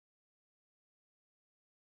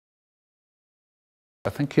I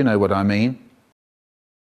think you know what I mean.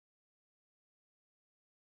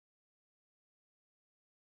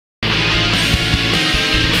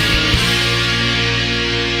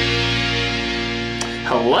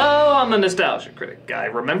 Hello, I'm the Nostalgia Critic guy.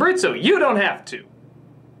 Remember it so you don't have to.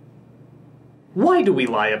 Why do we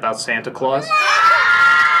lie about Santa Claus?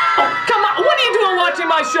 Oh, come on! What are you doing watching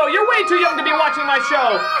my show? You're way too young to be watching my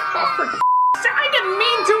show! Oh, for sake, I didn't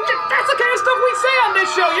mean to! That's the kind of stuff we say on this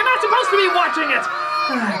show! You're not supposed to be watching it!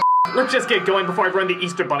 Let's just get going before I run the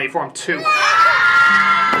Easter Bunny for him, too.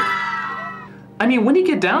 I mean, when you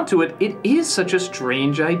get down to it, it is such a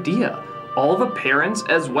strange idea. All the parents,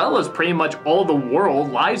 as well as pretty much all the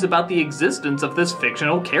world, lies about the existence of this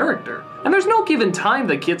fictional character. And there's no given time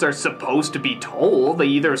that kids are supposed to be told. They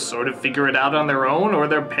either sort of figure it out on their own, or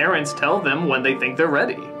their parents tell them when they think they're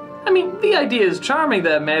ready. I mean, the idea is charming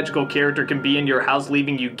that a magical character can be in your house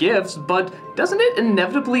leaving you gifts, but doesn't it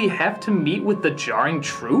inevitably have to meet with the jarring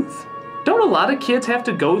truth? Don't a lot of kids have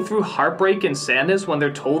to go through heartbreak and sadness when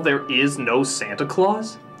they're told there is no Santa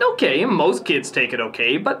Claus? Okay, most kids take it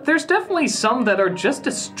okay, but there's definitely some that are just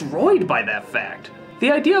destroyed by that fact.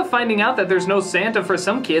 The idea of finding out that there's no Santa for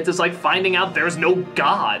some kids is like finding out there's no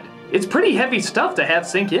God. It's pretty heavy stuff to have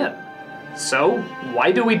sink in. So,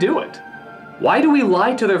 why do we do it? Why do we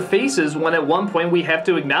lie to their faces when at one point we have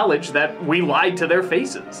to acknowledge that we lied to their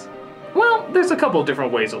faces? Well, there's a couple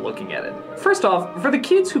different ways of looking at it. First off, for the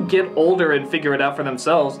kids who get older and figure it out for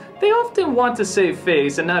themselves, they often want to save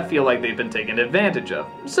face and not feel like they've been taken advantage of,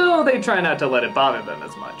 so they try not to let it bother them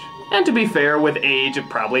as much. And to be fair, with age, it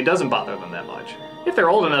probably doesn't bother them that much. If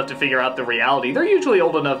they're old enough to figure out the reality, they're usually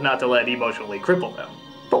old enough not to let it emotionally cripple them.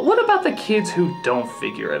 But what about the kids who don't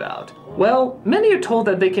figure it out? Well, many are told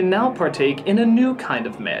that they can now partake in a new kind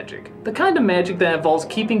of magic. The kind of magic that involves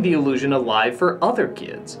keeping the illusion alive for other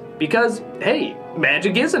kids. Because, hey,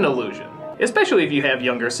 magic is an illusion. Especially if you have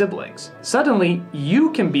younger siblings. Suddenly,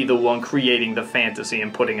 you can be the one creating the fantasy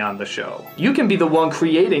and putting on the show. You can be the one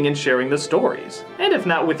creating and sharing the stories. And if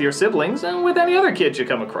not with your siblings, then with any other kids you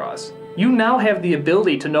come across. You now have the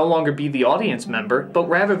ability to no longer be the audience member, but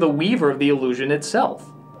rather the weaver of the illusion itself.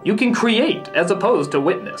 You can create as opposed to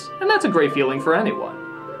witness, and that's a great feeling for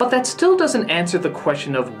anyone. But that still doesn't answer the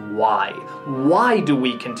question of why. Why do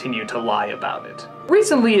we continue to lie about it?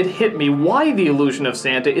 Recently it hit me why the illusion of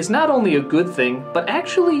Santa is not only a good thing, but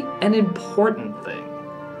actually an important thing.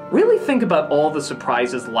 Really think about all the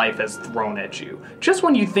surprises life has thrown at you. Just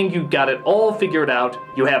when you think you got it all figured out,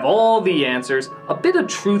 you have all the answers, a bit of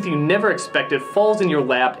truth you never expected falls in your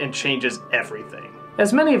lap and changes everything.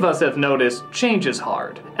 As many of us have noticed, change is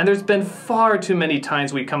hard, and there's been far too many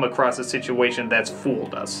times we come across a situation that's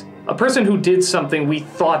fooled us. A person who did something we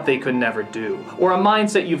thought they could never do, or a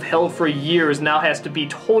mindset you've held for years now has to be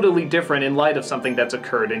totally different in light of something that's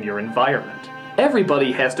occurred in your environment.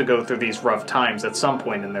 Everybody has to go through these rough times at some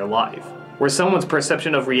point in their life, where someone's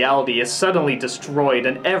perception of reality is suddenly destroyed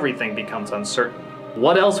and everything becomes uncertain.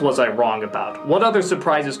 What else was I wrong about? What other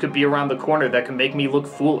surprises could be around the corner that could make me look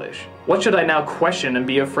foolish? What should I now question and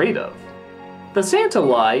be afraid of? The Santa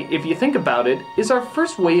lie, if you think about it, is our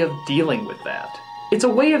first way of dealing with that. It's a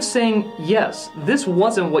way of saying, yes, this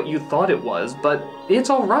wasn't what you thought it was, but it's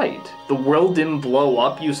alright. The world didn't blow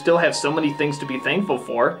up, you still have so many things to be thankful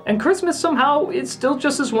for, and Christmas somehow is still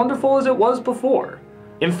just as wonderful as it was before.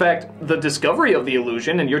 In fact, the discovery of the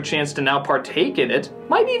illusion and your chance to now partake in it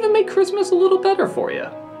might even make Christmas a little better for you.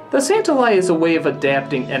 The Santa lie is a way of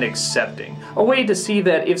adapting and accepting, a way to see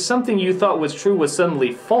that if something you thought was true was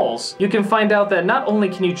suddenly false, you can find out that not only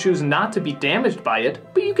can you choose not to be damaged by it,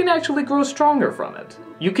 but you can actually grow stronger from it.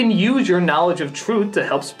 You can use your knowledge of truth to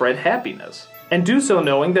help spread happiness, and do so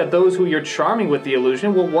knowing that those who you're charming with the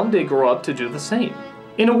illusion will one day grow up to do the same.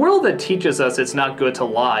 In a world that teaches us it's not good to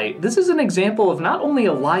lie, this is an example of not only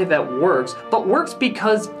a lie that works, but works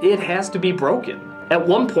because it has to be broken. At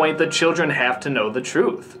one point, the children have to know the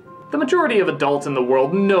truth. The majority of adults in the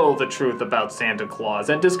world know the truth about Santa Claus,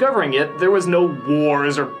 and discovering it, there was no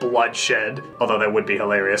wars or bloodshed, although that would be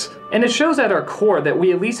hilarious. And it shows at our core that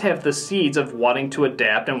we at least have the seeds of wanting to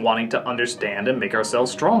adapt and wanting to understand and make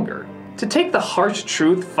ourselves stronger. To take the harsh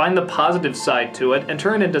truth, find the positive side to it, and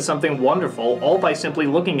turn it into something wonderful, all by simply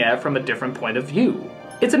looking at it from a different point of view.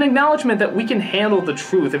 It's an acknowledgement that we can handle the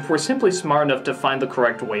truth if we're simply smart enough to find the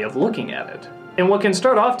correct way of looking at it. And what can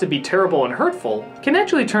start off to be terrible and hurtful can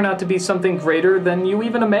actually turn out to be something greater than you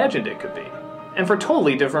even imagined it could be. And for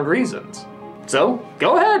totally different reasons. So,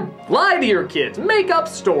 go ahead, lie to your kids, make up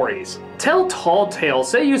stories. Tell tall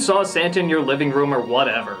tales, say you saw Santa in your living room or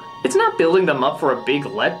whatever. It's not building them up for a big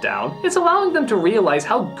letdown, it's allowing them to realize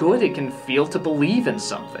how good it can feel to believe in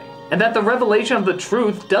something. and that the revelation of the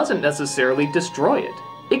truth doesn't necessarily destroy it.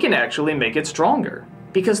 It can actually make it stronger.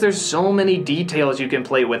 Because there's so many details you can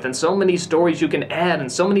play with, and so many stories you can add,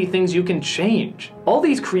 and so many things you can change. All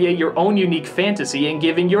these create your own unique fantasy and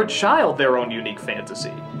giving your child their own unique fantasy.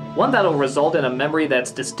 One that'll result in a memory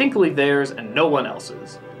that's distinctly theirs and no one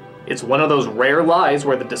else's. It's one of those rare lies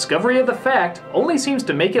where the discovery of the fact only seems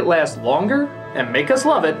to make it last longer and make us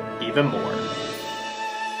love it even more.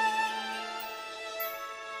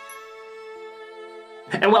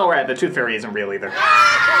 And while we're at it, the Tooth Fairy isn't real either.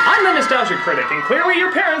 I'm the Nostalgia Critic, and clearly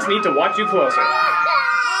your parents need to watch you closer.